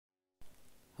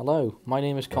Hello, my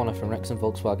name is Connor from Wrexham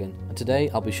Volkswagen, and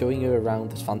today I'll be showing you around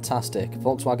this fantastic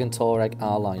Volkswagen Touareg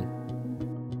R-Line.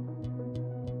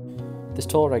 This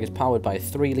Touareg is powered by a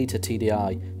 3-litre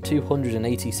TDI,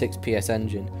 286 PS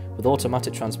engine with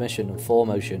automatic transmission and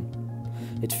 4Motion.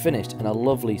 It's finished in a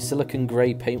lovely silicon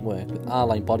grey paintwork with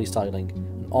R-Line body styling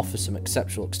and offers some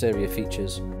exceptional exterior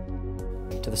features.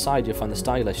 To the side you'll find the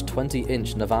stylish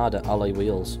 20-inch Nevada alloy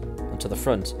wheels, and to the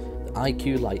front the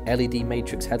IQ Light LED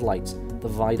matrix headlights that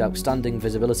provide outstanding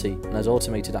visibility and has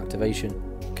automated activation.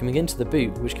 Coming into the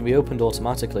boot, which can be opened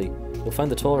automatically, you'll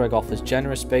find the Touareg offers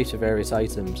generous space for various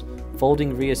items,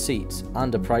 folding rear seats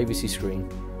and a privacy screen.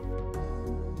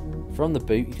 From the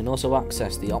boot you can also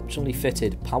access the optionally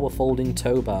fitted power folding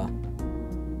tow bar.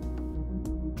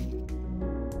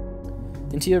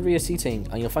 Into your rear seating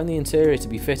and you'll find the interior to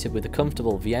be fitted with a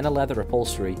comfortable Vienna leather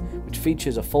upholstery which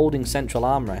features a folding central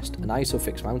armrest and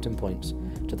ISOFIX mounting points.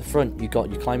 To the front you've got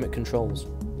your climate controls.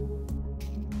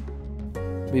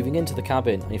 Moving into the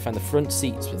cabin and you find the front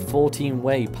seats with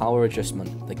 14-way power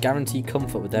adjustment that guarantee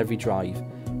comfort with every drive,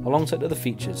 alongside other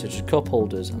features such as cup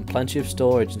holders and plenty of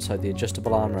storage inside the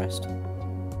adjustable armrest.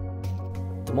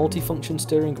 The multifunction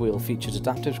steering wheel features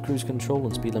adaptive cruise control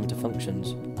and speed limiter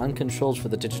functions, and controls for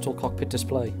the digital cockpit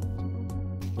display.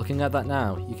 Looking at that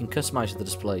now, you can customise the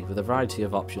display with a variety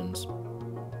of options.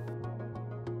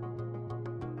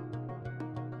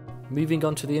 Moving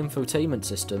on to the infotainment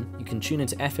system, you can tune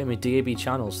into FM and DAB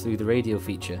channels through the radio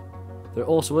feature. There are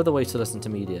also other ways to listen to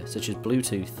media, such as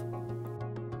Bluetooth.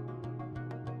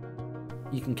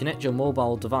 You can connect your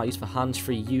mobile device for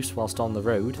hands-free use whilst on the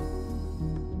road.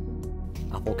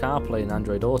 Apple Carplay and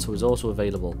Android Auto is also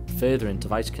available, furthering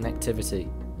device connectivity.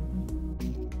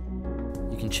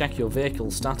 You can check your vehicle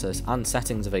status and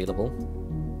settings available.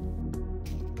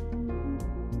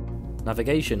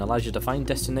 Navigation allows you to find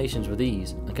destinations with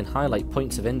ease and can highlight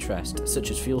points of interest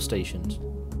such as fuel stations.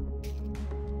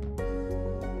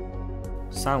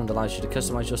 Sound allows you to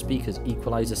customise your speaker's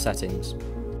equaliser settings.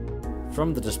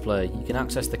 From the display you can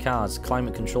access the car's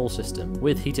climate control system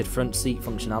with heated front seat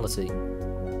functionality.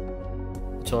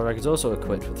 The Touareg is also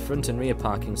equipped with front and rear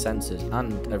parking sensors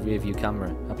and a rear view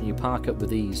camera, helping you park up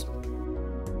with ease.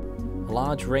 A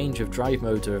large range of drive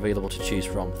modes are available to choose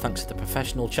from thanks to the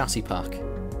professional chassis pack.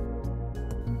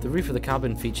 The roof of the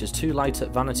cabin features 2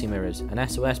 light-up vanity mirrors, an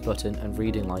SOS button and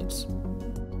reading lights.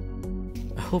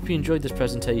 I hope you enjoyed this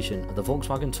presentation of the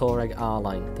Volkswagen Touareg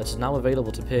R-Line that is now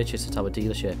available to purchase at our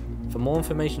dealership. For more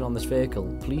information on this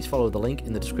vehicle, please follow the link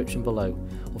in the description below,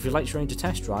 or if you'd like to arrange a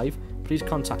test drive, please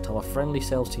contact our friendly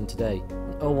sales team today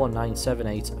on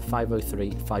 01978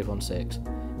 503 516.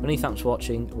 Many thanks for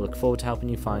watching, we look forward to helping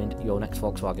you find your next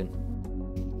Volkswagen.